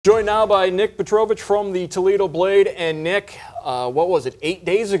Joined now by Nick Piotrowicz from the Toledo Blade. And Nick, what was it, 8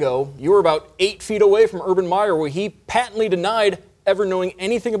 days ago, you were about 8 feet away from Urban Meyer, where he patently denied ever knowing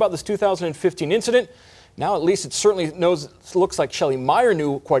anything about this 2015 incident. Now at least it certainly looks like Shelly Meyer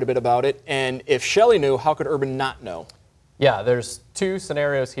knew quite a bit about it. And if Shelly knew, how could Urban not know? Yeah, there's two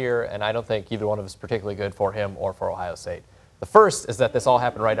scenarios here, and I don't think either one of them is particularly good for him or for Ohio State. The first is that this all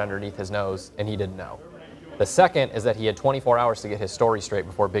happened right underneath his nose, and he didn't know. The second is that he had 24 hours to get his story straight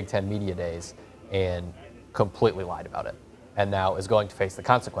before Big Ten Media Days and completely lied about it, and now is going to face the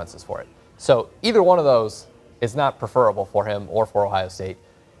consequences for it. So either one of those is not preferable for him or for Ohio State.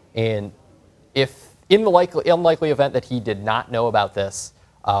 And if in the unlikely event that he did not know about this,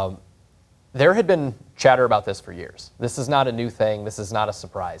 there had been chatter about this for years. This is not a new thing. This is not a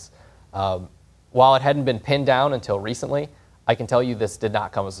surprise. While it hadn't been pinned down until recently, I can tell you this did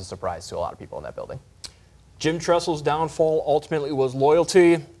not come as a surprise to a lot of people in that building. Jim Tressel's downfall ultimately was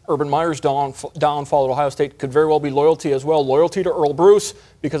loyalty. Urban Meyer's downfall at Ohio State could very well be loyalty as well. Loyalty to Earl Bruce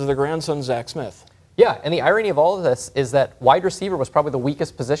because of their grandson, Zach Smith. Yeah, and the irony of all of this is that wide receiver was probably the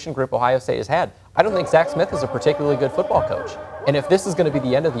weakest position group Ohio State has had. I don't think Zach Smith is a particularly good football coach. And if this is going to be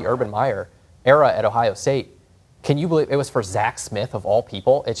the end of the Urban Meyer era at Ohio State, can you believe it was for Zach Smith of all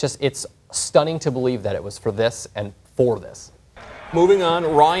people? It's stunning to believe that it was for this and for this. Moving on,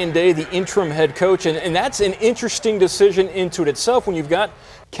 Ryan Day, the interim head coach, and that's an interesting decision into it itself when you've got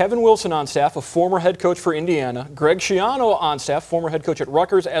Kevin Wilson on staff, a former head coach for Indiana, Greg Schiano on staff, former head coach at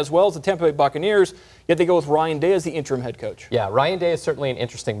Rutgers, as well as the Tampa Bay Buccaneers, yet they go with Ryan Day as the interim head coach. Yeah, Ryan Day is certainly an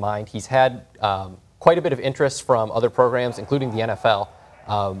interesting mind. He's had quite a bit of interest from other programs, including the NFL.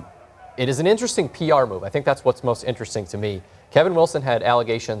 It is an interesting PR move. I think that's what's most interesting to me. Kevin Wilson had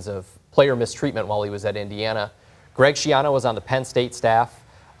allegations of player mistreatment while he was at Indiana. Greg Schiano was on the Penn State staff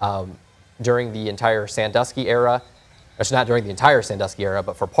during the entire Sandusky era. Actually, not during the entire Sandusky era,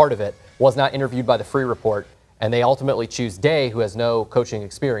 but for part of it, was not interviewed by the Free Report, and they ultimately choose Day, who has no coaching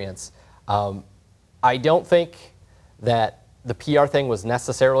experience. I don't think that the PR thing was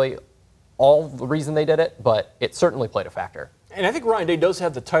necessarily all the reason they did it, but it certainly played a factor. And I think Ryan Day does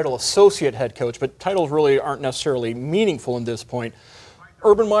have the title associate head coach, but titles really aren't necessarily meaningful in this point.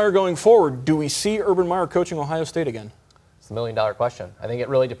 Urban Meyer going forward, do we see Urban Meyer coaching Ohio State again? It's the million-dollar question. I think it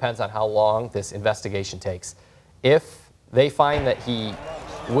really depends on how long this investigation takes. If they find that he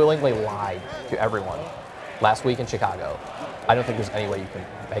willingly lied to everyone last week in Chicago, I don't think there's any way you can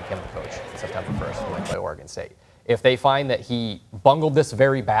make him the coach September 1st when they play Oregon State. If they find that he bungled this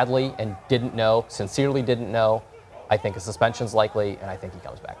very badly and didn't know, sincerely didn't know, I think a suspension's likely, and I think he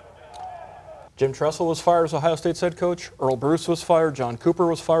comes back. Jim Tressel was fired as Ohio State's head coach. Earl Bruce was fired. John Cooper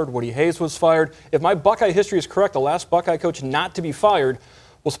was fired. Woody Hayes was fired. If my Buckeye history is correct, the last Buckeye coach not to be fired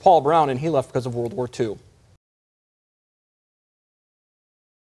was Paul Brown, and he left because of World War II.